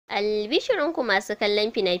Albishirinku masu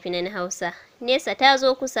kallon fina-finan Hausa, nesa ta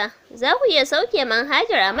zo kusa, za ku iya sauke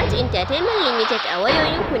manhajar Amat Entertainment Limited a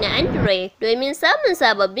wayoyinku na Android domin samun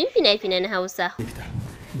sababbin fina-finan Hausa.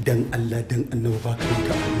 Dan Allah dan annabi ba ka yi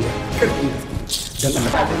dan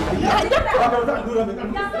Allah.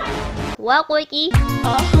 Waƙoƙi.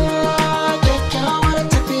 Kyakkyawar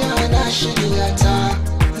tafiya na shirya ta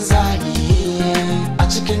zahiri a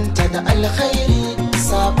cikinta da alkhairi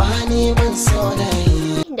sabani ban saurayi.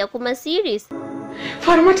 Da kuma series.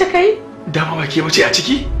 Farmata kai? Dama ba ke wuce a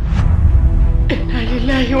ciki? Inna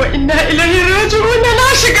lillahi wa inna ilaihi raji'un na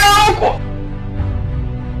shiga ku.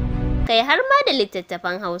 Kai har ma da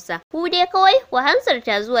littattafan Hausa. Ku dai kawai ku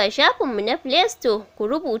hanzarta zuwa shafinmu na Play Store ku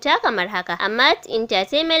rubuta kamar haka, Amat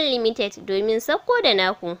Entertainment Limited domin sauko da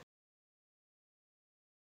naku.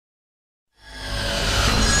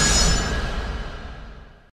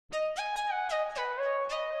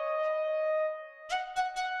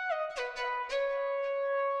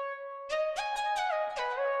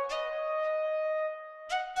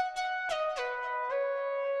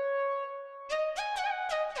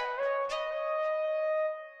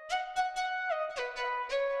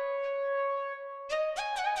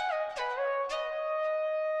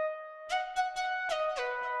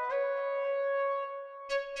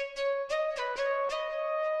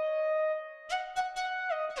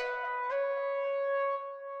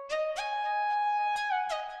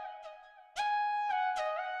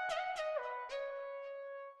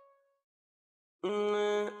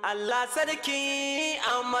 Allah sarki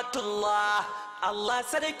Amatullah, Allah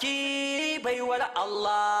sarki baiwar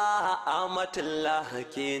Allah, Amatullah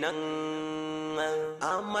kenan.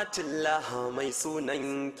 Amatullah mai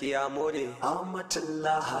sunan kiyamore,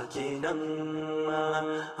 Amatullah kenan.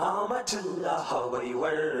 Amatullah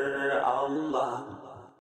baiwar Allah.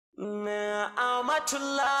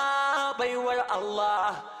 Amatullah baiwar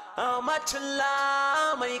Allah,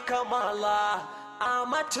 Amatullah mai kamala.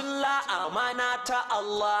 Amatullah amana ta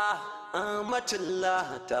Allah, Amatullah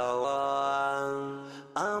tawa,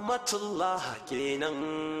 Amatullah kenan.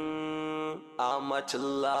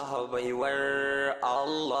 Amatullah baiwar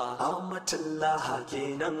Allah, Amatullah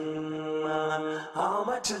kenan.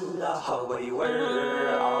 Amatullah baiwar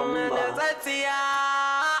Allah. Da tsatsiya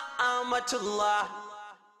Amatullah,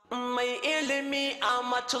 mai ilimi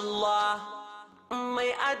Amatullah,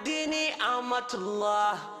 mai addini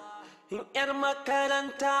Amatullah. Yar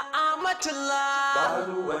makaranta Amatullah, ba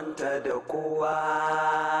ruwanta da kowa,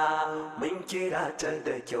 mun kira ta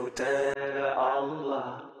da kyautar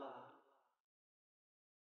Allah.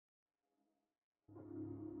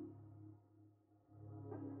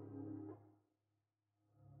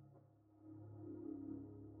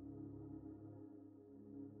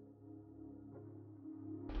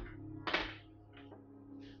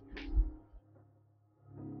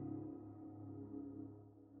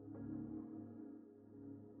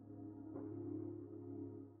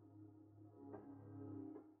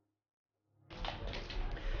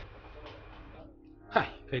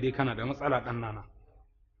 Kai dai kana da matsala ɗan nana.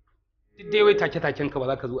 Duk dai wai take-taken ka ba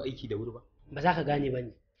za ka zo aiki da wuri ba. Ba za ka gane ba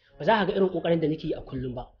ne, ba za ka ga irin ƙoƙarin da nake yi a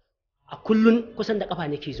kullum ba. A kullum kusan da ƙafa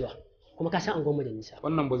nake zuwa, kuma ka san angonmu da nisa.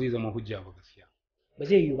 Wannan ba zai zama hujja ba gaskiya. Ba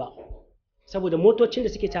zai yiwu ba, saboda motocin da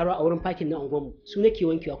suke taruwa a wurin fakin na angonmu su nake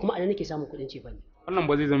wankewa kuma a nan nake samun kuɗin cefane. Wannan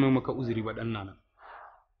ba zai zama maka uzuri ba ɗan nana.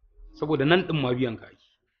 Saboda nan ɗin ma biyan ka ake.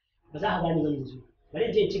 Ba za ka gane ba yanzu, bari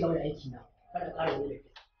in je in ci gaba da aiki na, kada ƙara wani laifi.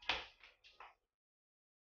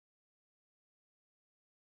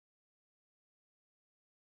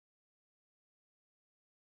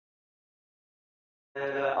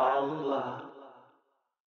 Allah.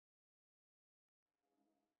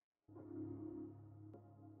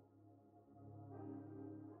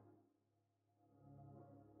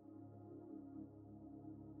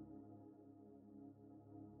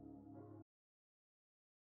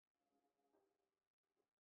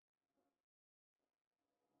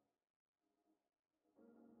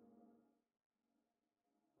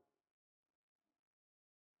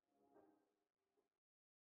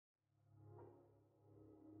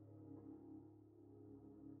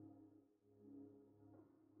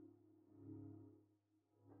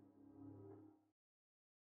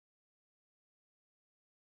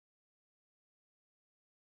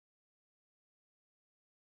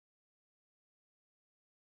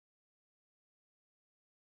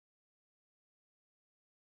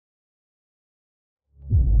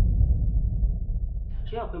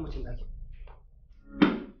 Shi akwai mutum ɗakin.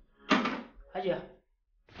 Hajiya,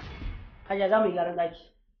 Hajiya za mu yi gyaran ɗaki.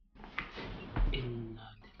 Inna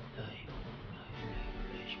lillahi wa inna ilaihi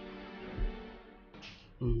raji'un.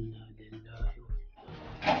 Inna lillahi wa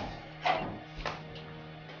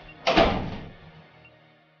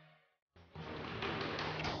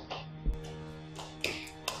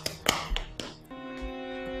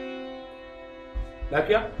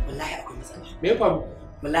Lafiya? Wallahi akwai matsala. Me ya faru?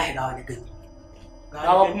 Wallahi gawa na gani.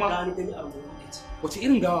 Gawa kuma? Gawa na gani a ruwan lokaci. Wace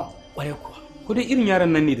irin gawa? Ƙwarai kuwa. Ko dai irin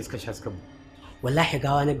yaran nan ne da suka sha suka bu? Wallahi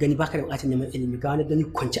gawa na gani baka da buƙatar neman ilimi, gawa na gani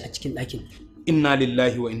kwance a cikin ɗakin. Inna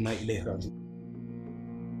lillahi wa inna ilaihi raji'un.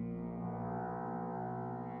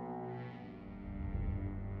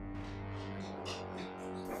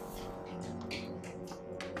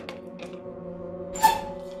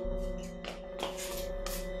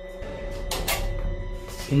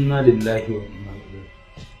 Inna lillahi wa inna ilaihi.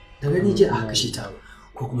 Da gani je aka kashe ta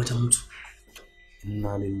ko kuma ta mutu.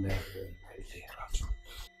 Inna lillahi wa inna ilaihi raji'un.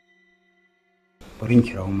 Bari in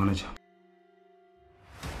kirawo manaja.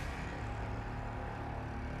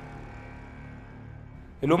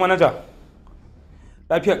 Hello manaja.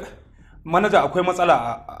 Lafiya manaja akwai matsala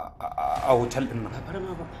a hotel din nan. Ba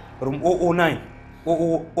ma ba. Room 009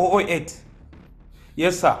 008.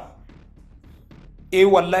 Yes sir.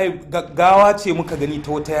 Wallahi gawa ce muka gani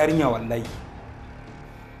ta wata yarinya wallahi.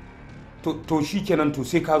 To shikenan to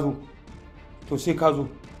sai ka zo. To sai ka zo.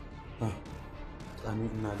 Amin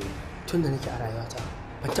ina da. Tun da nake a rayuwata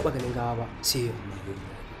ban taɓa ganin gawa ba sai yau.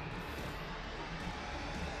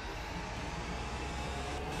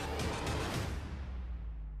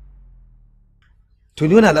 To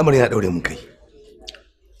ni wannan al'amari yana daure mun kai.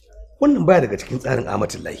 Wannan baya daga cikin tsarin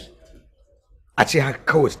Amatullah. A ce haka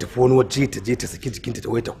kawai ta tafi wani waje ta je ta saki jikinta ta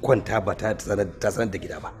wai ta kwanta ba ta sanar da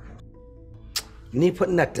gida ba. Ni fa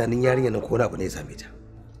ina tunanin yarinya nan ko wani abu ne ya same ta.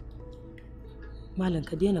 Malam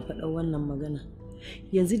ka daina faɗa wannan magana.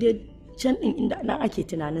 Yanzu dai can ɗin inda nan ake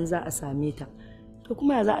tunanin za a same ta. To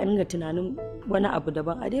kuma ya za a dinga tunanin wani abu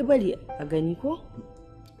daban a dai bari a gani ko?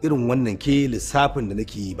 Irin wannan ke lissafin da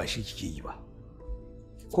nake yi ba shi kike yi ba.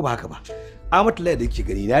 Ko ba haka ba? Amatullah da yake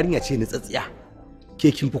gani yarinya ce ni tsatsiya.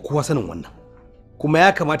 Ke kin fi kowa sanin wannan. Kuma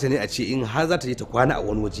ya kamata ne a ce in har za ta je ta kwana a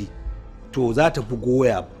wani waje to za ta bugo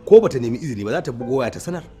waya ko bata nemi izini ba za ta bugo waya ta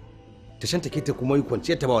sanar. Ta shanta ke ta kuma yi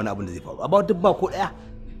kwanciyar ta ba wani abin da zai faru. Amma duk ba ko daya.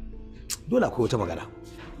 Dole akwai wata magana.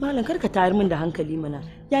 Malam kar ka tayar min da hankali mana.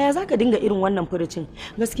 Yaya za ka dinga irin wannan furucin?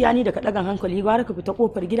 Gaskiya ni da ka ɗagan hankali gwara ka fita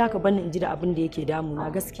kofar gida ka banni in ji da abin da yake damuna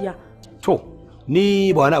gaskiya. To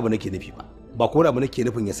ni ba wani abu nake nufi ba. Ba ko wani abu nake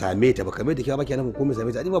nufin ya same ta ba kamar da kika ba ke nufin ko me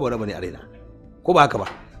same ta ni ba wani abu ne a raina. Ko ba haka ba?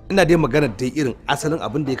 Ina dai magana da irin asalin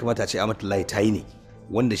abin da ya kamata a ce Amatullah ta yi ne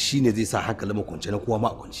wanda shine zai sa hankalin mu kwance na kowa ma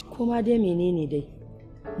a kwance. Koma dai menene dai?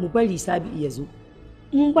 Mu bari Sabi ya zo.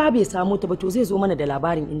 In ba bai samu ta ba to zai zo mana da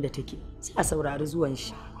labarin inda take. Sai a saurari zuwan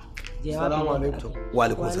shi. Assalamu alaikum. Wa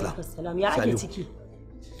alaikum salam. Ya ake ciki?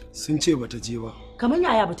 Sun ce bata je ba. Kamar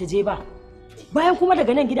yaya bata je ba? Bayan kuma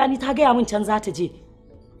daga nan gida ni ta gaya min can za ta je.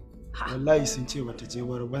 Wallahi sun ce bata je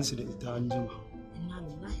ba, rabansu da ita an jima.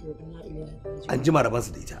 An jima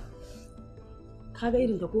rabansu da ita. Kaga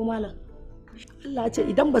irin ta ko malam? Allah ce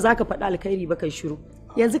idan ba za ka faɗa alkhairi ba kai shiru.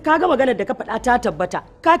 Yanzu kaga maganar da ka faɗa ta tabbata.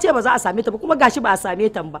 Ka ce ba za a same ta ba kuma gashi ba a same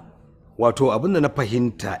ta ba. Wato abin da na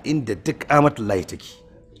fahimta inda duk Amatullah take.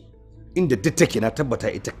 Inda duk take na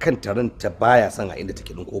tabbata ita kanta ranta baya son a inda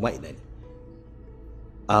take din koma ina ne.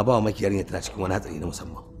 A ba maki yarinya tana cikin wani hatsari na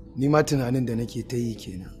musamman. Ni ma tunanin da nake ta yi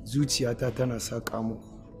kenan. Zuciyata tana saka mu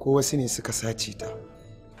ko wasu ne suka sace ta.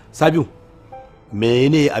 Sabiu,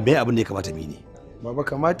 mene abin da ya kamata mi ne? Baba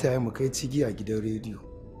kamata ya mu kai cigi a gidan rediyo.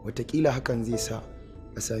 Wataƙila hakan zai sa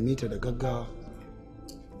a same ta da gaggawa.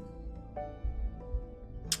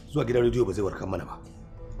 Zuwa gidan rediyo ba zai warkar mana ba.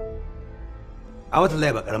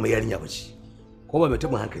 Amatullah ba karamar yarinya ba ce, ko ba mai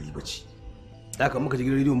taɓin hankali ba ce. Da haka muka je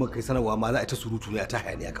gidan rediyo muka kai sanarwa ma za a ta surutu ne a ta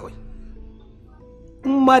hayaniya kawai.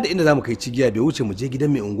 In ma da inda za mu kai cigiya bai wuce mu je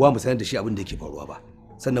gidan mai unguwa mu sanar da shi abin da yake faruwa ba.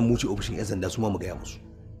 Sannan mu ce ofishin 'yan sanda su ma mu gaya musu.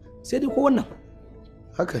 Sai dai ko wannan.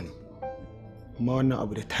 Haka ne. Amma wannan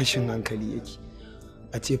abu da tashin hankali yake.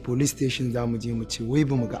 A ce police station za mu je mu ce wai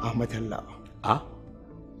ba mu ga Amatullah ba. A?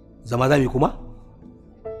 Zama za mu yi kuma?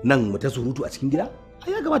 Nan mu ta surutu a cikin gida?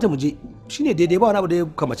 Ai ya kamata mu je. Shine daidai ba wani abu da ya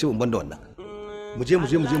kamace mu banda wannan. Mu je ka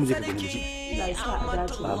gani mu je. Allah ya sa a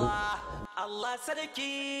dace. Allah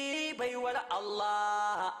sarki baiwar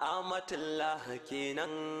Allah Amatullah kenan.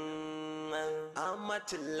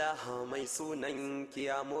 Amatullah mai sunan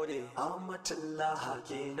kiyamore. Amatullah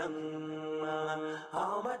kenan.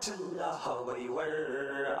 Amatullah baiwar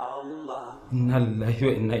Allah. Inna lillahi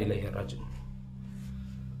wa inna ilaihi raji'un.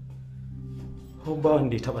 Ko ba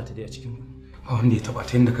wanda ya taba ta dai a cikin ba wanda ya taba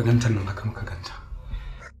ta inda ka ganta nan haka muka ganta.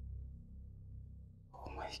 Oh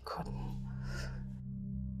my god.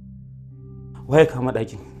 Waye kama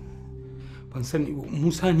ɗakin? Ban sani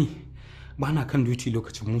Musa ne. Ba na kan duty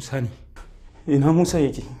lokacin Musa ne. Ina Musa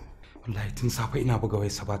yake? Wallahi tun safe ina buga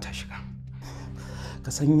wayarsa ba ta shiga. Ka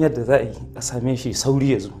san yadda za a yi a same shi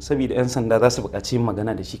sauri ya zo saboda 'yan sanda za su buƙaci yin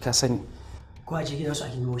magana da shi ka sani. ko a je gidansu a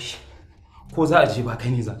gino shi. Ko za a je ba kai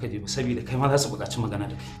ne za ka je ba saboda kai ma za su buƙaci magana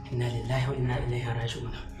da kai. Inna lillahi wa inna ilaihi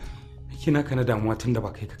raji'un. Kina kana damuwa tunda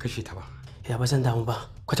ba kai ka kashe ta ba. Ya ba zan damu ba.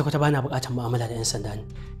 Kwata-kwata bana buƙatar mu'amala da 'yan sanda ne.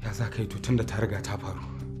 Ya za ka yi to tunda ta riga ta faru.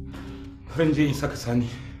 Ran je in saka sani.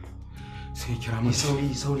 Sai kira mun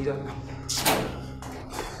Sauri da Allah.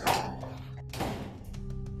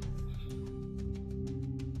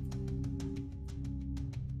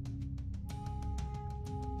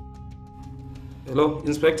 Hello,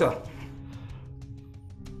 Inspector.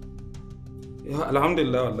 Ya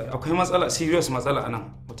alhamdulillah wallahi akwai matsala serious matsala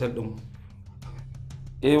anan hotel din.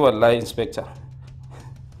 Wallahi Inspector.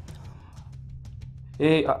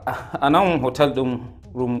 Anan hotel din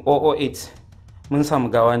room 008 mun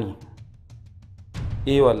samu gawa ne.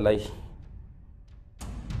 Wallahi.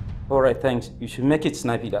 All right, thanks. You should make it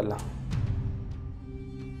snappy da Allah.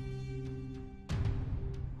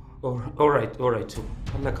 All right too.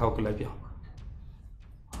 Allah kawo ku lafiya.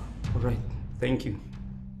 All right, thank you.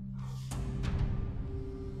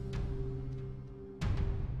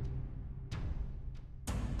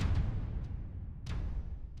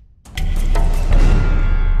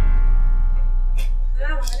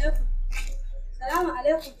 Salamu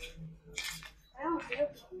alaikum.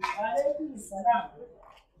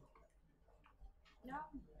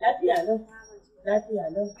 Lafiya lau. Lafiya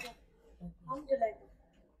lau.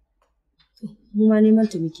 Mu ma neman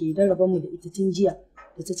ta muke don rabon mu da ita tun jiya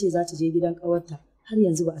da ta ce za ta je gidan ƙawarta har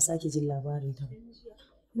yanzu ba a sake jin labarin ta ba.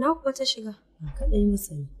 Na kuwa ta shiga. Ba kaɗai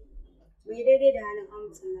masani. Mai daidai da halin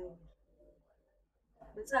Amatullah.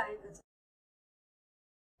 Ba za a aikata.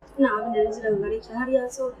 Ina abin da na ji daga gare ki har ya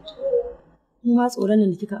tsorata. Mu ma tsoron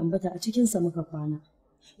nan da kika ambata a cikinsa muka kwana.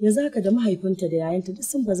 Yanzu haka da mahaifinta da yayanta duk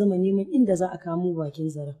sun bazama neman inda za a kamo bakin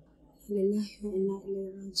zaren. Lillahi wa inna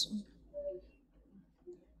ilaihi raji'un.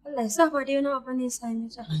 Allah ya sa ba dai wani abu ne ya same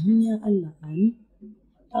ta. Amin ya Allah, amin.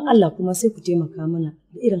 Dan Allah kuma sai ku taimaka mana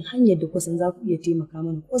da irin hanyar da kusan za ku iya taimaka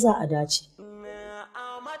mana ko za a dace.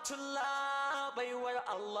 Amatullah baiwar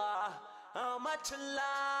Allah,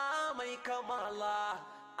 Amatullah mai kamala,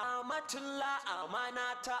 Amatullah amana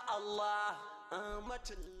ta Allah,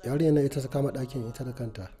 Amatullah. Yarinya na ita ta kama ɗakin ita da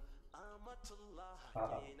kanta.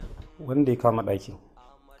 Wanda ya kama ɗakin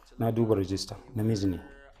na duba rajista namiji ne.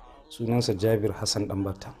 Sunansa Jabir Hassan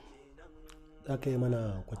Ɗanbatta. Za ka yi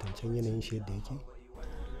mana kwatancen yanayin shi yadda yake?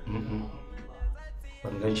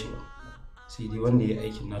 Ban gan shi ba. Sai dai wanda ya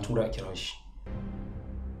aikin na tura a kira shi.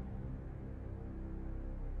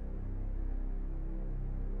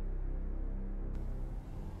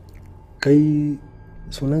 Kai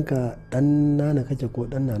sunanka ɗan nana kake ko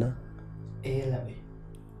ɗan nana? Labai.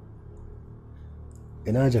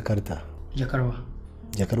 Ina jakarta? Jakarwa.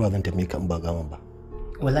 Jakarwa zan tafi kan ba gaman ba.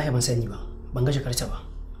 Wallahi ban sani ba. Ban ga jakarta ba.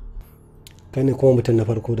 Kai ne kuma mutum na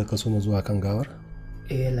farko da ka so zuwa kan gawar?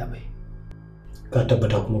 Labai. Ka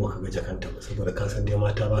tabbata kuma baka ga jakanta ba saboda ka san dai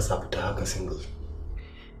mata ba sa fita haka single.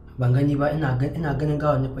 Ban gani ba ina ganin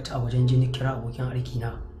gawar na fita a wajen jini kira abokin aiki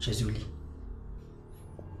na Jazuli.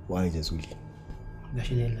 Waye Jazuli?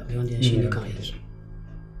 Gashi ne labai wanda ya shi ne kan aiki.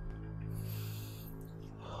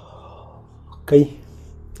 Kai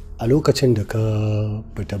a lokacin da ka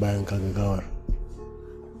fita bayan ka ga gawar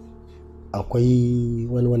akwai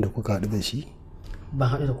wani wanda kuka haɗu da shi?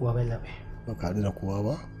 Ban haɗu da kowa ba labai. Ba ka haɗu da kowa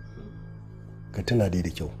ba? Ka tuna dai da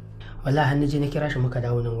kyau. Wallahi hannu je na kira shi muka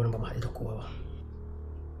dawo nan wurin ba mu haɗu da kowa ba.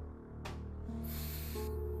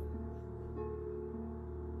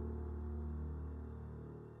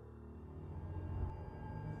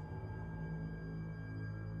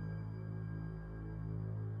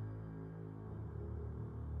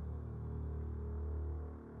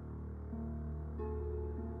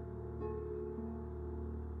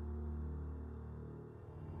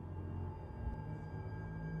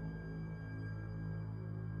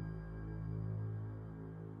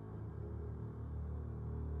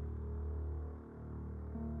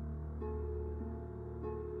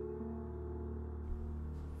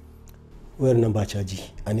 Wayar nan ba caji,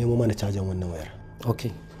 a nemo mana cajin wannan wayar. Okay.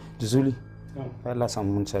 Jazuli. Allah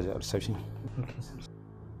samu mun caji a reception.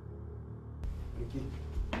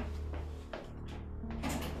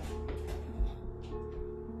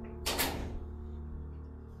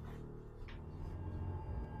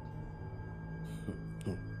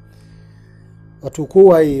 Wato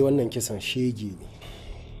kowaye wannan kisan shege ne.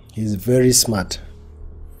 He is very smart.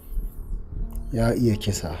 Ya iya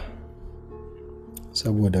kisa.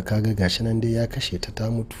 Saboda kaga gashi nan dai ya kashe ta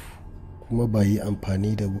mutu kuma ba yi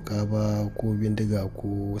amfani da wuka ba ko bindiga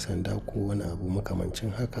ko sanda ko wani abu makamancin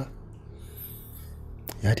haka.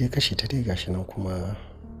 Ya dai kashe ta dai gashi nan kuma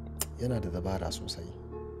yana da dabara sosai.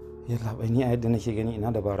 Yalla bai ni a yadda nake gani ina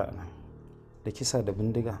dabara nan. da kisa da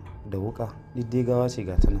bindiga da wuka duk dai gawa ce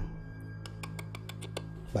ga ta nan.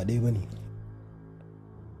 Ba dai bane.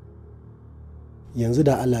 Yanzu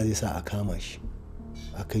da Allah zai sa a kama shi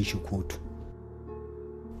a kai shi kotu,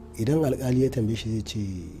 idan alkali ya tambaye shi zai ce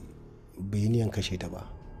bai niyan kashe ta ba,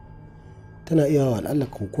 tana iya wa Allah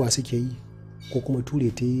kokuwa suke yi ko kuma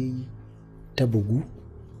ture ta yi ta bugu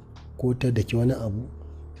ko ta daki wani abu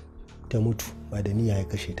ta mutu ba da niyya ya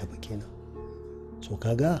kashe ta ba kenan. So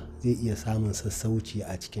kaga zai iya samun sassauci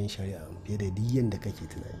a cikin shari'a fiye da duk yanda kake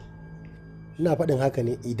tunani. Ina faɗin haka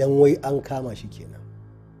ne idan wai an kama shi kenan.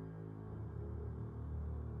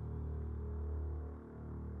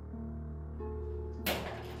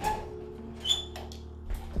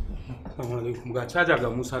 Assalamu alaikum, ga caja ga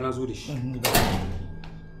Musa na zo da shi.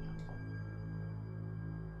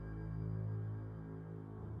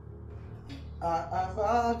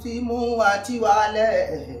 Fatimu àti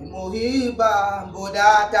wálẹ̀ Muhiba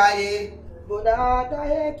bòdá táyé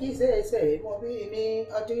kì í ṣèṣe mo bí ní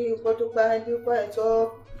ọdún pọ́tùpẹ́ dúpẹ́ tó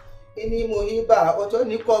ìní Muhiba ọjọ́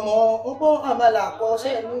ní kọ́mọ ó bọ́ àmàlà kọ́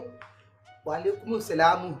sẹ́ni. Walaikum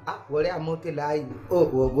salamu wari Amatullah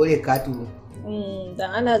o bore katu. Da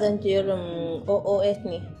ana zan je rim OOS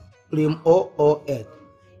ne. Rim OOS.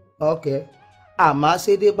 Okay. Amma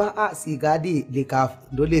sai dai ba a sigadi likaf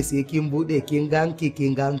dole sai kin bude kin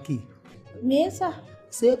ganki. Me yasa?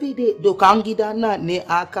 Sai bi dai dokan gida na ne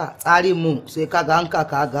aka tsarin mu sai ka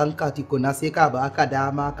ganka tikuna sai ka ba ka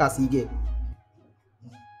dama ka sige.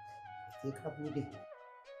 Sai ka bude.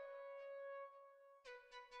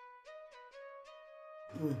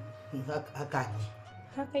 Haka ne.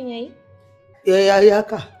 Hakan yayi? Yayi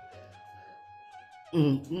haka.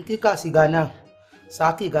 In kika shiga nan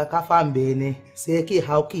saki ga kafan bene sai ki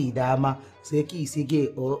hauki dama sai ki sige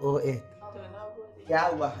OOS.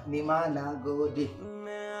 Yawa ni ma na gode.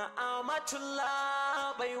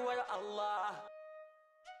 Amatullah baiwar Allah.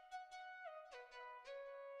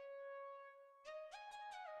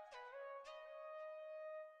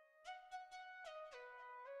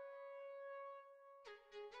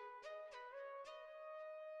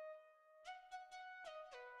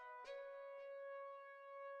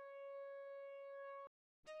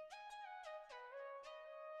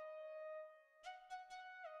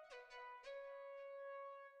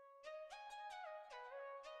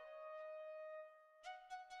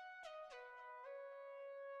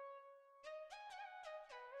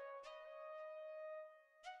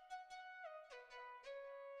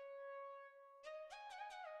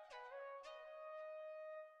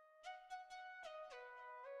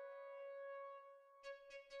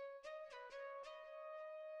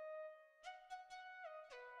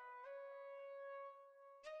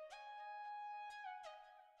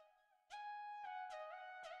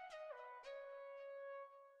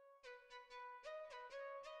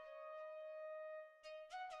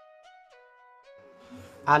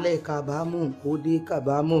 Ale ka ba mu kudi ka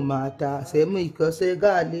ba mu mata sai mu ka sai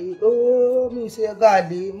gali mi sai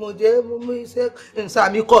gali mu je mu sai in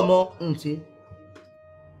sami komo in ci.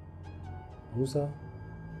 Musa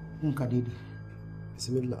in ka dide.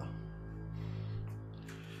 Bismillah.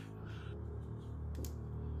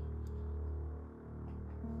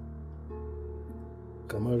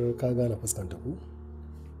 Kamar ka gane fuskanta ku?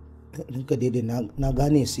 In ka dide na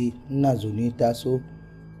gane si ina zune taso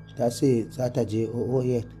ta ce za ta je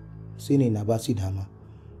OOS shi ne na ba su dama.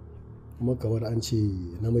 Kuma kamar an ce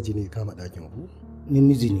namiji ne kama ɗakin ku?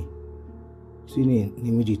 Namiji ne. Shi ne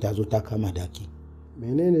namiji ta zo ta kama daki.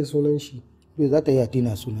 Menene sunan shi? Bai za ta yi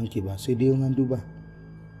tina sunan ki ba sai dai an duba.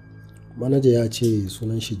 Manaja ya ce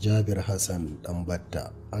sunan shi Jabir Hassan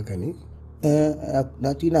Dambatta, haka ne?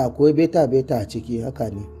 Na tina akwai beta a ciki, haka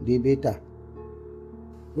ne dai beta.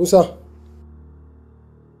 Musa,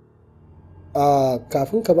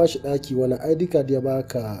 kafin ka bashi daki wani ID card ya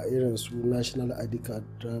baka, irin su national ID card,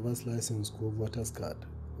 driver's license ko voters card,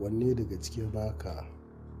 wanne daga ciki ya baka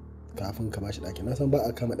kafin ka bashi daki? Na san ba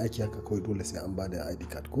a kama daki haka kawai, dole sai an bada ID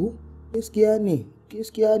card ko? Gaskiya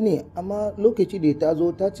ne amma lokaci da ta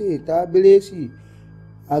zo ta ce ta bire shi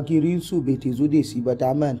a girin su bai ta zo da shi ba,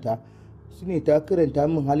 ta manta shi ne ta karanta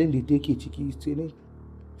min halin da take ciki sai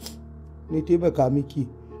ne taimaka miki.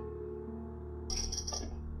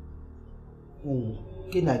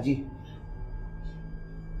 Kina ji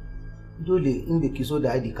dole in da ki so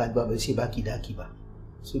da ID card ba sai baki daki ba,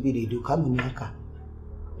 saboda doka mu ne haka.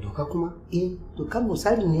 Doka kuma? Doka mu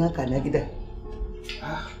sani ne haka na gidan.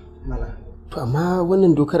 Mala. To amma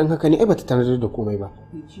wannan dokar haka ne ai bata tanadar da komai ba.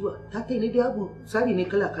 Ciwa ta kai ne da abu sari ne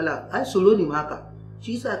kala ai solo ne haka.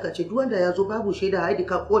 Shi yasa ka ce duk wanda ya zo babu shaida ID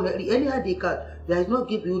card ko na any ID card, there is not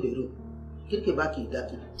give you the room. kirke baki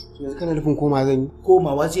daki. Yanzu kana nufin koma zan yi?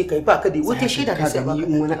 Komawa zai kai ba ka da wata shaida da sai ba ka.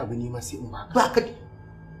 In wani abu ne ma sai in ba. Ba ka da.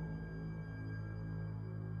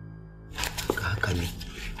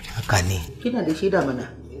 Haka ne. Kina da shaida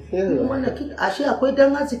mana. Wannan kin ashe akwai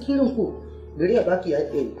dan azikirin ku. Gari a baki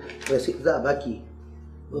za a baki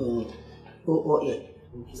OOA.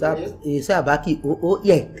 Sa a baki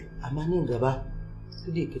OOA. Amma nan gaba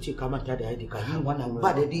kudi ka ce ka manta da ID card wannan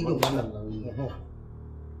ba da dinin wannan.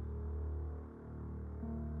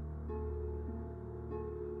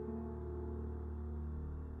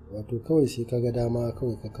 Wato kawai sai ka ga dama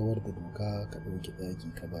kawai ka kawar da doka ka ɗauki ɗaki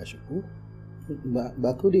ka bashi ko?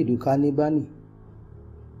 Ba ko da doka ne ba ne.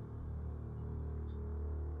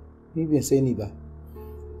 Ni bai sani ba.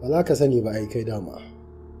 Ba za ka sani ba ai kai dama,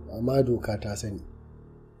 amma doka ta sani.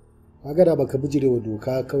 Kaga da baka bijirewa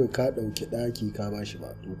doka kawai ka ɗauki ɗaki ka bashi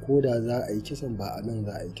ba, to ko da za a yi kisan ba a nan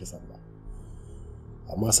za a yi kisan ba.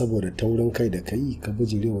 Amma saboda taurin kai da kai ka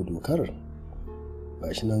bijirewa dokar,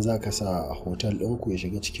 gashi nan za ka sa hotel ɗinku ya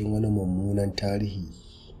shiga cikin wani mummunan tarihi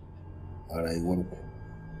a rayuwarku.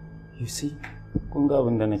 You see, kun ga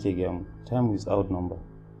abin da nake gaya mu, time without number.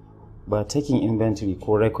 Ba taking inventory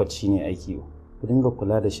ko record shine aiki ba. Ku dinga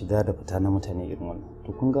kula da shiga da fita na mutane irin wannan.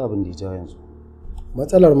 To kun ga abin da ya jawo yanzu.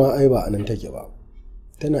 Matsalar ma ai ba a nan take ba.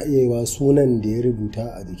 Tana iya yiwa sunan da ya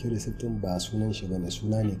rubuta a jikin risitin ba sunan shi bane,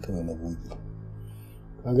 suna ne kawai na bogi.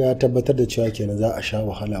 Kaga ya tabbatar da cewa kenan za a sha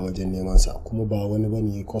wahala wajen neman sa, kuma ba wani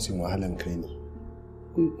bane ya kosin wahalan kai ne.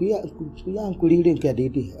 Ku yi hankuri rinka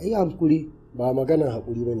daidai, ai hankuri. Ba maganar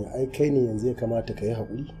haƙuri bane, ai kai ne yanzu ya kamata ka yi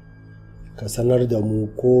haƙuri. Ka sanar da mu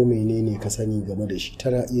ko menene ka sani game da shi.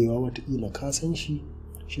 Tana iya yiwa wataƙila ka san shi,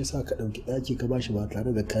 shi yasa ka ɗauki ɗaki ka bashi ba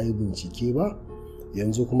tare da ka yi bincike ba.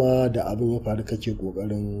 Yanzu kuma da abin ya faru kake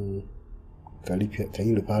ƙoƙarin ka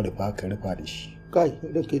yi rufa-rufa ka rufa da shi. Kai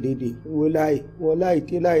da ke daidai, wallahi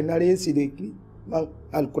telayi na resi da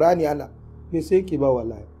alkurani ana bai sai ki ba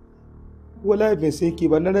wallahi bai sai ki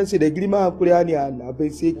ba, na ransu da girma alkurani ana bai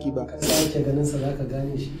sai ki ba. Ka sake ganin sa zaka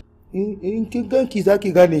gane shi. In kin ganki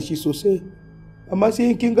zaki gane shi sosai, amma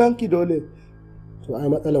sai in kin ganki dole. To ai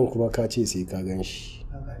matsalan kuma ka ce sai ka gan shi.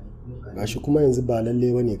 Gashi kuma yanzu ba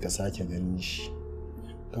lalle bane ka sake ganin shi.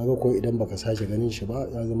 Kaga ko idan baka sake ganin shi ba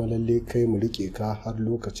ya zama lalle kai mu rike ka har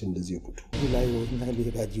lokacin da zai fito. Wallahi wannan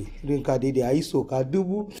ne daji. Rinka daidai ayi soka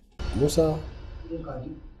dubu. Musa,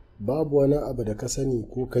 babu wani abu da ka sani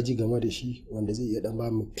ko ka ji game da shi wanda zai iya dan ba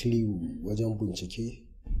mu clue wajen bincike?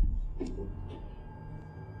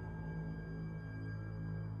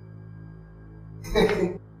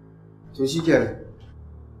 To shikenan.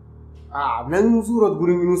 A nan Zurot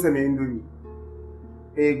gurin Yunusa mai indomi.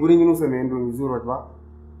 Gurin Yunusa mai indomi Zurot ba?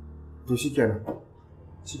 To shikenan.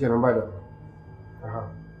 Shikenan ba da.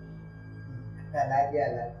 Aha. Lafiya.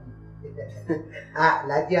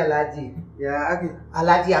 Ya ake?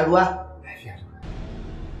 Lafiya ruwa.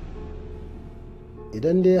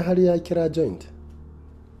 Idan dai har ya kira joint,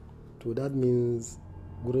 to that means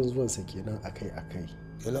gurin zuwansa kenan akai-akai.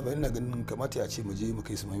 Yalla ba ina ganin kamata ya ce mu je mu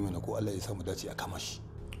kai su maimuna ko Allah ya samu dace a kama shi.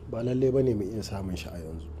 Ba lalle bane mu iya samun shi a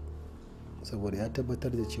yanzu. Saboda ya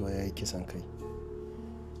tabbatar da cewa ya yi kisan kai.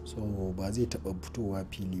 So ba zai taɓa fitowa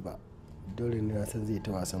fili ba. Dole ne na san zai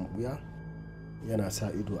ta wasan buya. Yana sa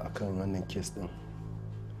ido akan wannan kes din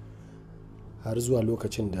har zuwa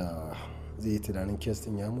lokacin da zai yi tunanin kes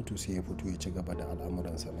din ya mutu sai ya fito ya ci gaba da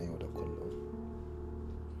al'amuransa na yau da kullum.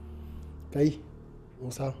 Kai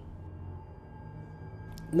Musa,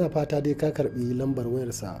 ina fata dai ka karbi lambar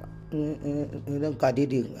wayarsa. Idan ka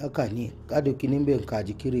daidai haka ne ka dauki nimben ka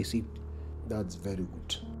jiki receipt. That's very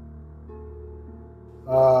good.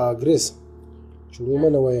 Grace, ciro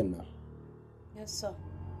mana wayan nan. Yes sir.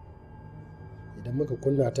 Idan muka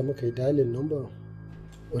kunna ta muka yi dialing number,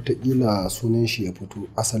 watakila sunan shi ya fito,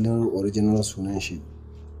 asalin original sunan shi,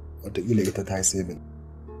 watakila ita ta yi 7.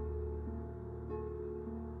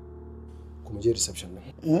 Kuma je reception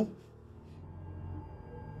nan.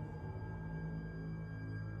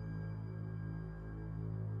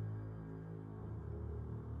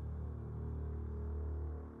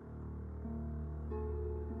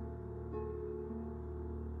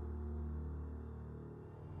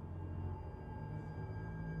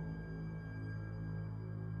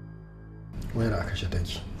 Wayar a kashe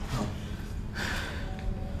take.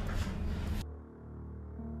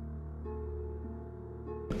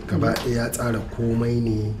 Gaba ɗaya ya tsara komai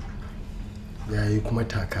ne, ya yi kuma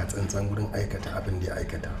taka tsantsan wurin aikata abin da ya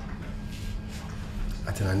aikata.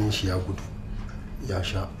 A tunanin shi ya gudu, ya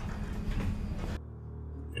sha.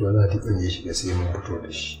 To za ta iya shiga sai mun fito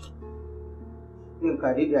da shi. Yin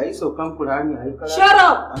ka daidai a yi saukan Kur'ani a yi karatu. Shut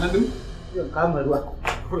up! Yin kama ruwa.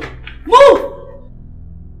 Move!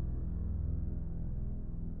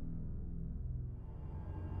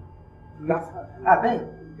 Abẹ́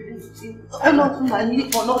ẹnu máa ní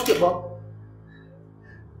ọ̀nà ṣèbọ̀.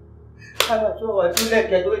 Káyọ̀ tó wà sílẹ̀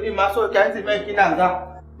kẹ́tọ́ ní máa sọ kẹ́ntì mẹ́kì náà ga.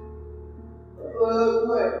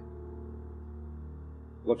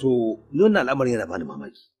 Wato, ni wannan al'amarin yana bani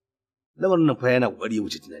mamaki. Lamarin nan fa yana ƙoƙari ya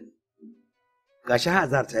wuce tunani. Gashi har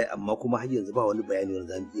azhar ta yi amma kuma har yanzu ba wani bayani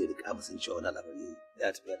wanda zamu iya rika musun cewa wannan al'amari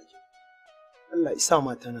ya tafi da kyau. Allah isa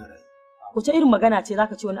ma tana rayu. Wace irin magana ce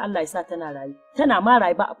zaka ce wani Allah ya sa tana rayu? Tana ma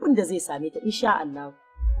rayu ba abin da zai same ta insha Allah.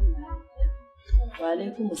 Wa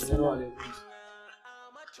alaikum assalam.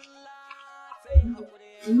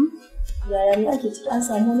 Yaya ne ake ciki an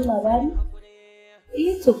samu wani labari?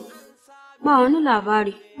 To, ba wani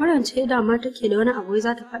labari. Maran ce dama take da wani abu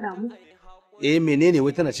za ta faɗa mu. Menene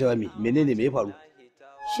wai tana cewa menene me ya faru?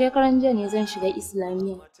 Shekaran jiya ne zan shiga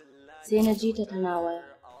Islamiyya. Sai na ji ta tana waya.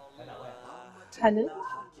 Halil?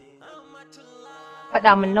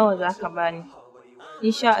 Faɗa min nawa za ka bani.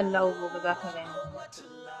 Insha Allah gobe za ka gani.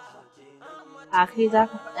 A kai za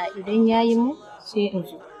ka faɗa idan ya yi mu sai in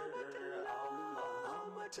zo.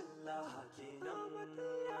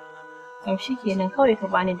 Shi kenan kawai ka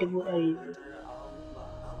bani 200,000.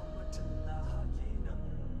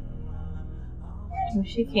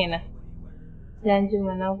 Shi kenan. Zan ji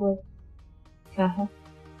na gode.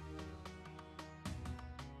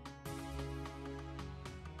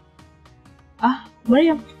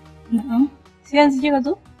 Maryam. Na'am. Sai yanzu kika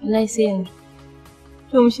zo? Wallahi sai yanzu.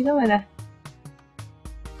 To mu shiga mana.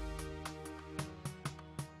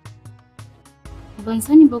 Ban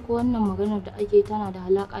sani ba ko wannan maganar da ake tana da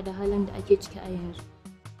alaƙa da halin da ake ciki a yanzu.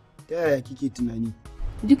 Ta yaya kike tunani?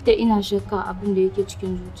 Duk da ina shakka abin da yake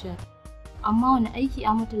cikin zuciya. Amma wani aiki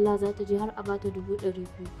Amatullah za ta je har a bata 200,000.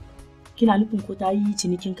 Kina nufin ko ta yi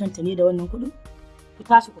cinikin kanta ne da wannan kuɗin? Ku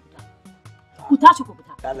tashi ku fita. Ku tashi ku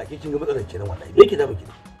fita. Allah ke kin ga matsalar kenan wallahi. Me yake da miki?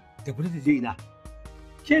 Ta fita ta je ina?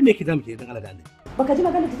 Ke me yake da miki dan Allah da Allah? Baka ji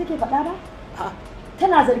maganar da take faɗa ba?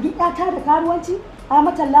 Tana zargin ƴata da karuwanci?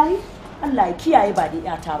 Amatullahi? Allah ya kiyaye ba da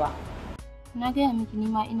ƴata ba. Na gaya miki ni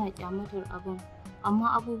ma ina kyamatar abin,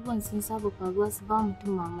 amma abubuwan sun saba faruwa su ba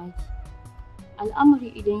mutum mamaki.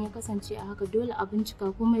 Al'amari idan ya kasance a haka dole a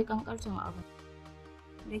bincika komai kankarcin abin.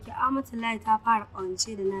 Da ke Amatullahi ta fara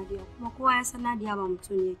ƙawance da Nadiya kuma kowa ya san Nadiya ba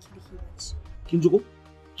mutum ne kirki ba ce. Kin ji ko?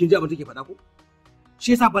 Kin ji abin take faɗa ko?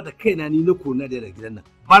 Shi yasa ba da kaina ni na kona da gidan nan.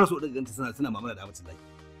 Ba na so daga ganta suna mamala da Amatullahi.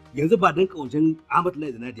 Yanzu ba dan ƙawancen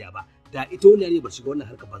Amatullahi da Nadiya ba, da ita wani yare ba shiga wannan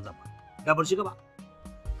harkar banza ba. Da bar shiga ba.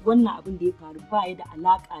 Wannan abin da ya faru ba ya da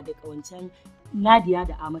alaƙa da ƙawancen Nadiya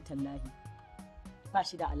da Amatullahi. Ba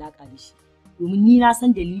shi da alaƙa da shi. Domin ni na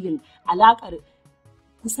san dalilin alaƙar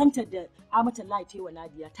kusantar da Amatullahi ta yi wa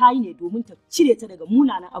Nadiya ta yi ne domin ta cire ta daga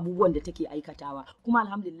munanan abubuwan da take aikatawa. Kuma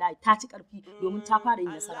alhamdulillah ta ci ƙarfi domin ta fara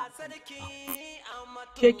yin nasara.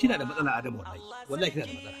 Ke kina da matsala Adamu wallahi. Wallahi kina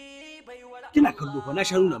da matsala. Kina kallo fa na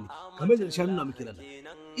sha nuna miki. Kamar da sha nuna miki nan.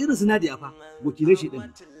 Irin su Nadiya fa wakilai shi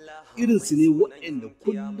din. Irin su ne waɗanda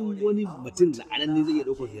kullum wani mutum da anan ne zai iya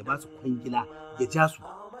ɗaukar su ya ba su kwangila ya ja su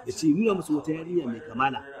ya ce nuna musu wata yarinya mai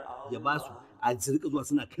kamala ya ba su a su rika zuwa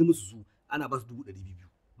suna kai musu su ana ba su 200,000.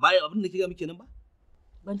 Bayan abin da kiga muke nan ba?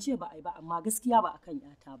 Ban ce ba ai ba amma gaskiya ba akan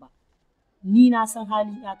yata ba. Ni na san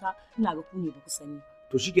halin yata ina ga ku ne ba ku sani.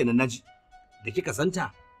 To shikenan naji. Da kika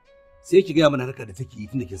santa sai ki ga mana harkar da take yi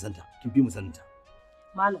tunda kin santa. Kin fi mu saninta.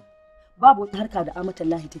 Malam, babu wata harka da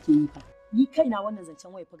Amatullahi take yi fa. Ni kaina wannan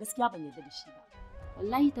zancen waya fa gaskiya ban yarda da shi ba.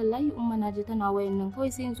 Wallahi tallahi umma naji tana wayan nan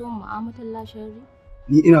kawai sai in zo mu Amatullah sharri.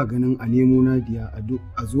 Ni ina ganin a nemo Nadiya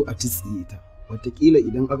a zo a tsiye ta. Wataƙila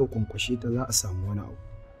idan aka kwankwashe ta za a samu wani abu.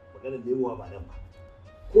 Maganar da yawa ba nan ba.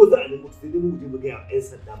 Ko za a nemo ta sai dai mu je mu ga 'yan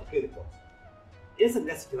sanda mu kai report. 'Yan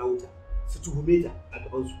sanda su kira wuta su tuhume ta a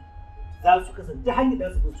gaban su. Za su kasance hanyar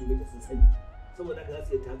da su tuhume ta sun sani. Saboda haka za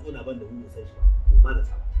su yi ta tsona ban da mu san shi ba. Ba da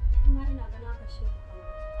ta. Ina ganin haka shi.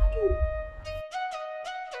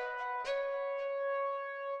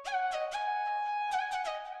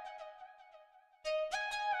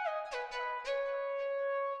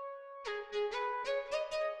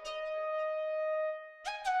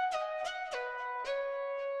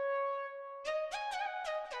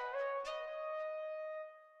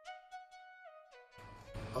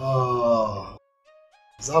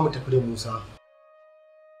 Za mu tafi da Musa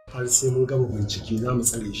har sai mun gama bincike za mu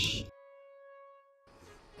tsare shi.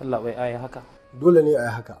 Allah bai aya haka. Dole ne a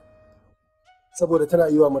yi haka. Saboda tana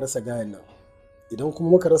yi wa mu rasa gayan nan. Idan kuma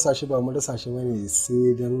muka rasa shi ba mu rasa shi bane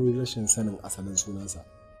sai don rashin sanin asalin sunansa.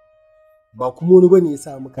 Ba kuma wani bane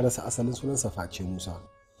yasa muka rasa asalin sunansa face Musa.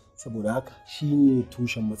 Saboda haka shi ne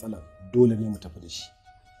tushen matsalar. Dole ne mu tafi da shi.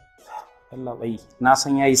 Allah bai na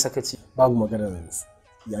san yayi sakaci. Babu magana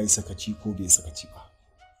yayi sakaci ko bai sakaci ba.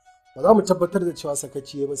 ba za mu tabbatar da cewa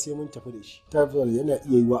sakaci ba sai mun tafi da shi. Tabbas yana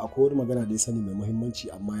iya yiwa akwai wani magana da ya sani mai muhimmanci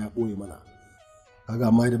amma ya ɓoye mana. Kaga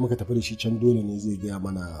amma idan muka tafi da shi can dole ne zai gaya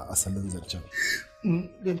mana asalin zancen.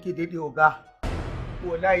 Dan ke daidai oga.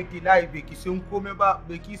 Wallahi dilahi bai ki sun komai ba,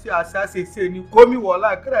 bai ki sai a sase sai ni komi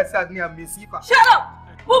wallahi kada sa ni a mai sifa. Shut up!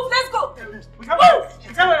 Move, let's go!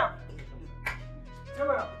 Move!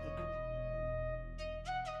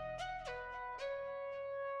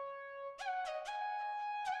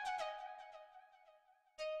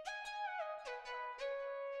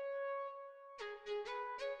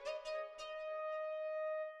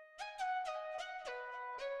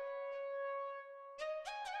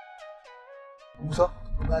 Musa,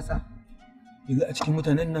 Gasa, yanzu a cikin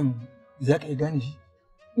mutanen nan za ka iya gane shi?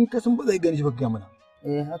 In ka san ba zai gane shi ba ka mana.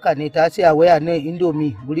 Haka ne ta siya waya ne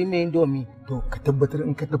indomi, guri mai indomi. To ka tabbatar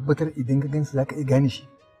in ka tabbatar idan ka gansu za ka iya gane shi.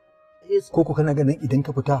 Ko ko kana ganin idan ka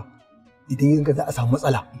fita idan ka za a samu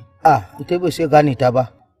matsala. Ita bai sai gane ta ba.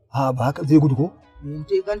 Ba haka zai gudu ko? In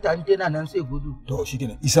ta ganta in tana nan sai gudu. To shi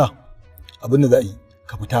kenan. Isa, abin da za a yi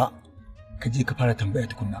ka fita ka je ka fara tambaya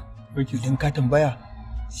tukunna. Idan ka tambaya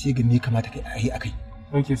sai ga me kamata kai a yi akai.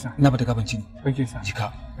 Okay sir. Ina fata ka banci ne. Okay sir.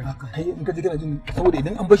 Jika. Kai in ka ji kana jin saboda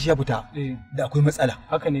idan an bar shi ya fita da akwai matsala.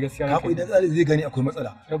 Haka ne gaskiya. Haka idan tsari zai gane akwai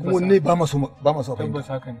matsala. Kuma wanne ba ma so fahimta. Tabbas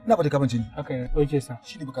haka ne. Ina fata ka banci ne. Haka ne. Okay sir.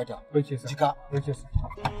 Shi ne bukata. Okay sir. Jika. Okay sir.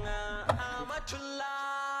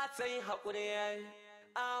 Amatullah sai haƙuri.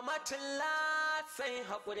 Amatullah sai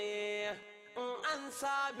haƙuri. In an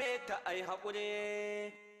same ta ai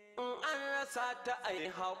haƙuri. In an rasa ta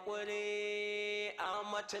ai haƙuri.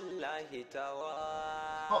 Amatullahi tawa.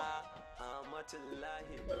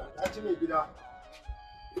 Amatullahi. Ta ci mai gida.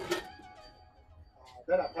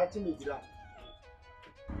 Dala ta ci mai gida.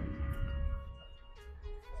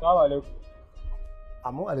 Salamu alaikum.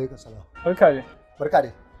 Amma alaikum salam. Barka dai. Barka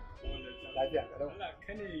dai. Lafiya kalau. Allah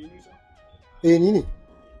kane Yunusa. Ni ne.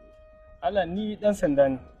 Allah ni dan sanda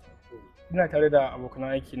ne. Ina tare da abokan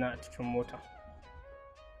aiki na a cikin mota.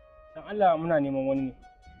 Dan Allah muna neman wani ne.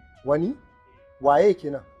 Wani? Waye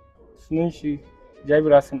kenan? Sunan shi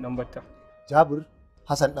Jabir Hassan Danbatta. Jabir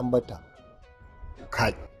Hassan Danbatta.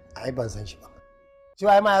 Kai, ai ban san shi ba.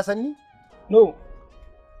 Cewa ai ma ya san ni? No.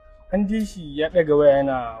 An ji shi ya ɗaga waya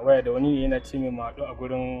yana waya da wani ne yana ce mai maɗu a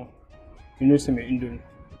gurin Yunusa mai Indomi.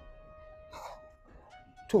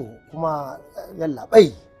 To kuma yalla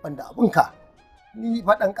bai banda abunka. Ni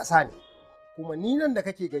faɗan ƙasa ne. Kuma ni nan da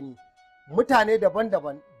kake gani mutane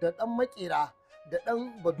daban-daban da ɗan makera da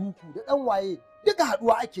ɗan baduku da ɗan waye duka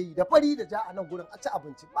haɗuwa ake yi da fari da ja a nan gurin a ci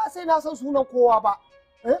abinci ba sai na san sunan kowa ba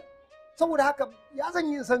saboda haka ya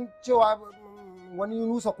zan yi san cewa wani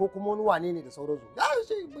Yunusa ko kuma wani wane ne da sauransu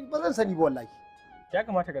ba zan sani ba wallahi. Ya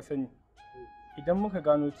kamata ka sani idan muka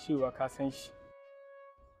gano cewa ka san shi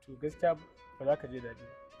to gaskiya ba za ka je daɗi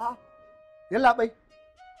ba. Yalla bai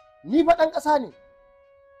ni fa ɗan ƙasa ne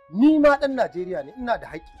ni ma ɗan Najeriya ne ina da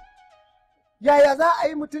haƙƙi. Yaya za a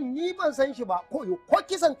yi mutum ni ban san shi ba ko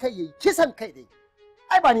kisan kai yayi kisan kai dai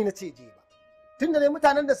ai ba ni na ce je ba tunda dai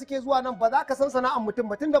mutanen da suke zuwa nan ba za ka san sana'ar mutum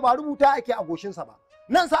ba tunda ba rubuta ake a goshinsa ba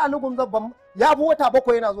nan sa alugum zabban ya fi wata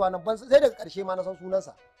 7 yana zuwa nan ban sai daga ƙarshe ma na san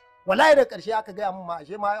sunansa wallahi daga ƙarshe aka gaya min ma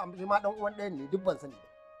ashe ma dan uwan ɗayan ne duk ban sani ba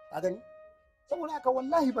ka gani saboda haka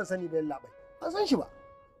wallahi ban sani ba yalla bai ban san shi ba.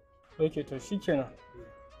 Okay to shikenan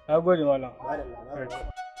na gode malam.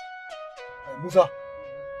 Musa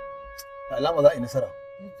da alama za a yi nasara.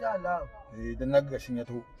 Insha Allah. Dan na ga shin ya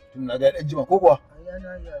taho tun na ga ɗan jima ko kuwa?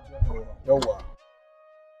 Yawwa.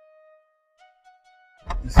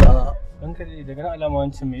 Isa. Dan kare daga nan alama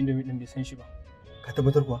wancan mai indomi din bai san shi ba. Ka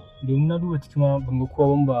tabbatar kuwa? Domin na duba cikin ma ban ga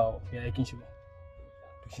kowa ban ba ya aikin shi ba.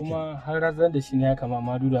 Kuma har razan da shi ne ya kama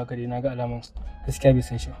amma duda haka dai na ga alaman gaskiya bai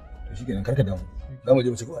san shi ba. To shikenan karka damu. Za mu je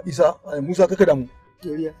mu ci gaba. Isa, Musa karka damu.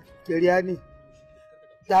 Keriya ne.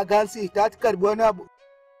 Ta gansi ta karbi wani abu.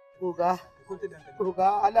 Oga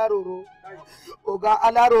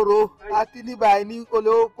alaroro atini bayani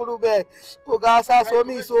kolo kurube oga sa so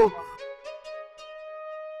mi so.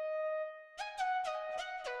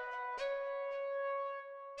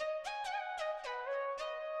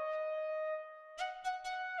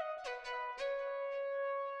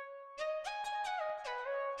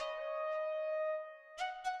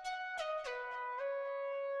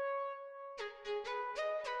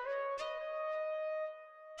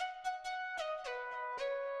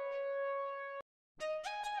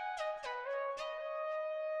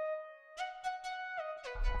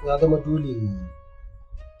 Ya zama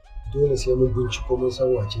dole sai mun binciko mun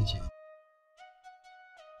san wace ce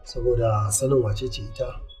saboda sanin wace ce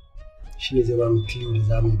ita shi ne zai ba mu clue da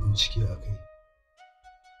za mu yi bincike a kai.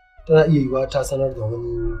 Tana iya yiwuwa ta sanar da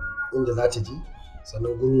wani inda za ta je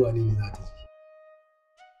sannan gurin wane ne za ta je.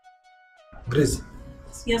 Grace.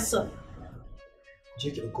 Yes, sir.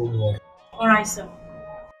 Je ki ɗauko mu waya. All right, sir.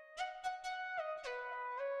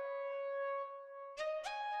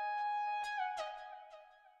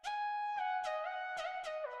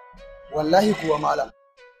 Wallahi kuwa malam,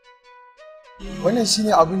 wannan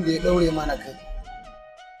shine abin da ya ɗaure mana kai.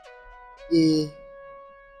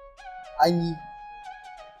 An yi.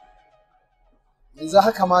 Yanzu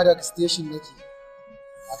haka ma daga station nake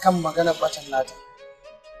akan maganar batan nata.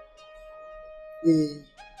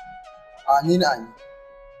 Amin amin.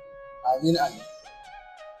 Amin amin.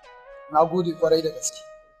 Na gode kwarai da gaske.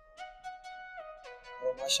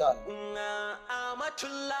 Masha Allah.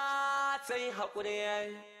 Amatullah sai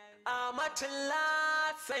haƙuri.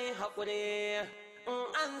 Amatullah sai haƙuri. In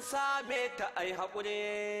an same ta ai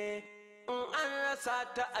haƙuri. In an rasa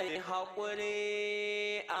ta ai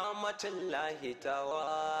haƙuri. Amatullahi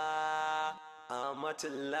tawa.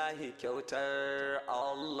 Amatullahi kyautar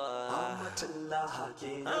Allah. Amatullah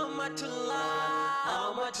kenan. Amatullah.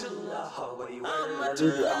 Amatullah hawaiwar.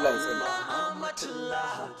 Amatullah.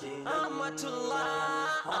 Amatullah kenan.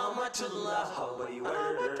 Amatullah. Amatullah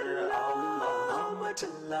hawaiwar Allah.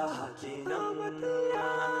 Amatullah kenan.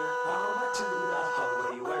 Amatullah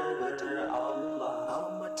hawaiwar Allah.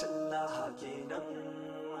 Amatullah kenan.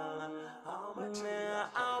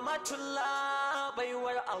 Amatullah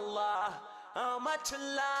baiwar Allah.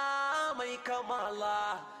 Amatullah mai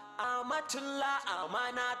kamala. Amatullah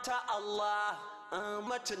amana ta Allah.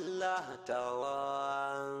 Amatullah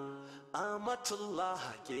tawa. Amatullah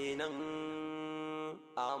kenan.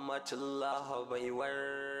 Amatullah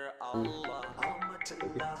baiwar Allah.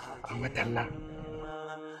 Amatullah.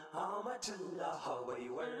 Amatullah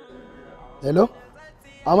baiwar. Hello?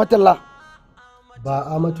 Amatullah. Ba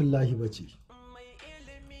Amatullahi ba ce.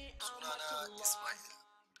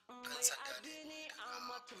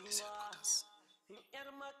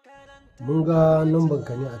 Mun ga numban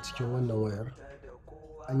ka ne a cikin wannan wayar.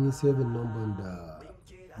 An yi saving numban da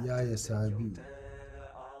yaya Sabi.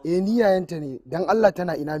 Ni yayanta ne, dan Allah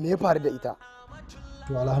tana ina, me ya faru da ita?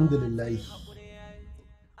 To alhamdulillah.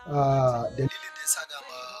 Dalilin da ya sa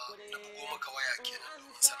dama na bugo maka waya kenan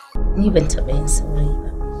domin sanarwa. Ni ban taɓa yin saurayi ba.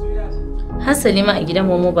 Hasali ma a gidan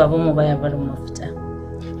mu babanmu baya barin mu fita.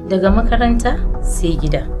 Daga makaranta sai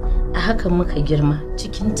gida. A hakan muka girma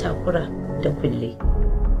cikin takura da kulle.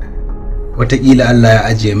 Wataƙila Allah ya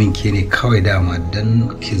ajiye min ke ne kawai dama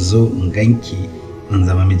don ki zo in ganki in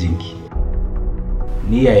zama mijinki.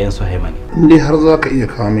 Ni yayan Suhaima ne. Indai har za ka iya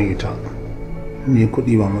kawo min ita, ni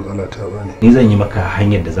kuɗi ba matsala ta ba ne. Ni zan yi maka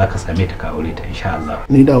hanyar da za ka same ta ka aure ta insha Allah.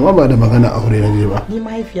 Ni dama ba da magana aure na je ba. Ni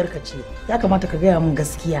mahaifiyarka ce, ya kamata ka gaya min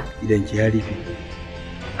gaskiya. Idan ki ya rufe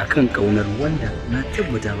akan kaunar wanda na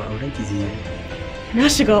tabbata ba auren ki zai yi. Na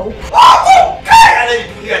shiga uku.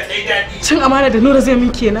 Cin amana da Nura zai min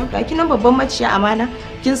kenan. Ga kinan babban maciya amana,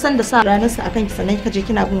 kin san da sa ranarsa akan ki sannan kika je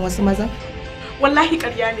kina bin wasu mazan. Wallahi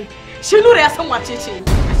ƙarya ne. Shi Nura ya san wace ce.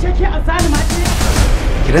 Ashe ke azalima ce.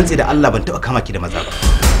 Ki rantse da Allah ban taɓa kama ki da maza ba.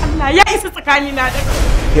 Allah ya isa tsakani na da.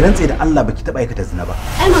 Ki rantse da Allah baki taɓa aikata zina ba.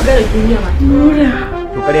 Ai magana duniya ma. Nura.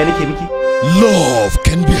 To ƙarya nake miki? Love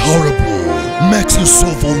can be horrible, makes you so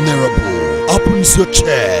vulnerable. Opens your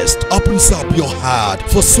chest, opens up your heart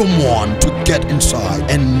for someone to get inside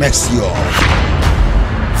and mess you up.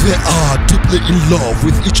 They are deeply in love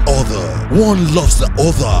with each other. One loves the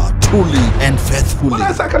other truly and faithfully.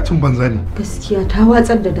 Wannan sakarcin banza ne. Gaskiya ta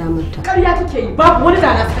watsar da damarta. Ƙarya kake yi, babu wani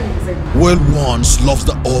da na sani zai. While one loves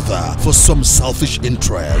the other for some selfish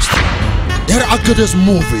interest. Air Akadas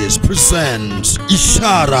Movies presents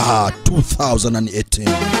Isharaha 2018.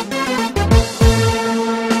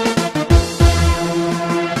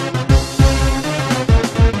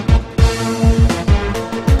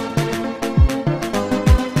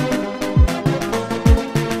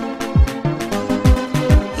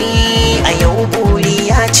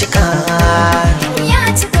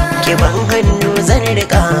 Kiban hannu zan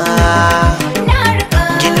rika,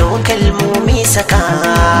 kino kalmomi saka,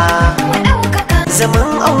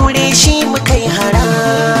 zaman aure shi muka yi hara.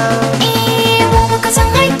 Muka san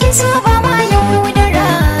haƙƙin su ba ma yaudara,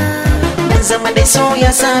 mun zama da so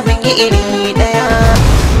ya sabon yi iri daya.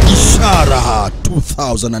 Isharaha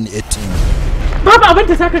 2018. Babu abin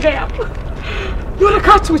da zaka gaya mu, dole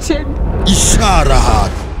ka cuce ni. Isharaha.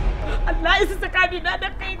 Allah isa tsakani na da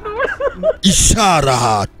kai Nura.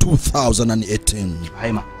 Isharaha 2018.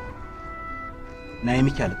 Haima, na yi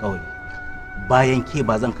miki alƙawari bayan ke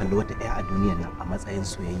ba zan kalli wata ɗaya a duniyar nan a matsayin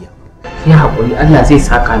soyayya. Ya haƙuri, Allah zai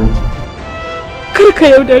saka miki. Kar ka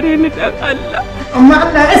yaudare ni dan Allah. Amma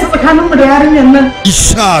Allah ya isa tsakaninmu da yarinyar nan.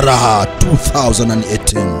 Isharaha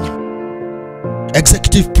 2018.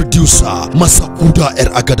 Executive Producer Masauda R.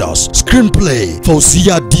 Agadas. Screenplay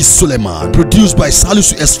Fauzia D. Suleiman. Produced by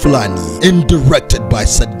Salisu S. Fulani and directed by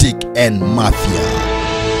Sadiq N. Mafia.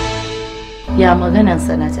 Ya maganan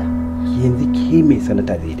sanata. Yanzu ke mai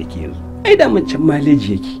sanata zai da ke yanzu. Ai da mun can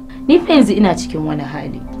maleji yake. Ni fa yanzu ina cikin wani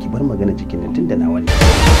hali. Ki bar magana cikin nan tunda na wani.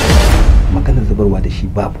 Maganar zubarwa da shi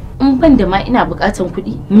babu. In ban da ma ina bukatan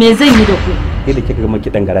kuɗi, me zan yi da ku? Kai da kika ga maki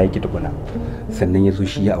dan gara yake tukuna. Sannan ya zo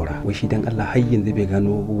shi ya aura. Wai shi dan Allah har yanzu bai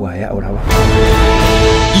gano wa ya aura ba.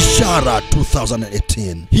 Ishara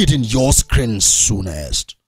 2018 hitting your screen soonest.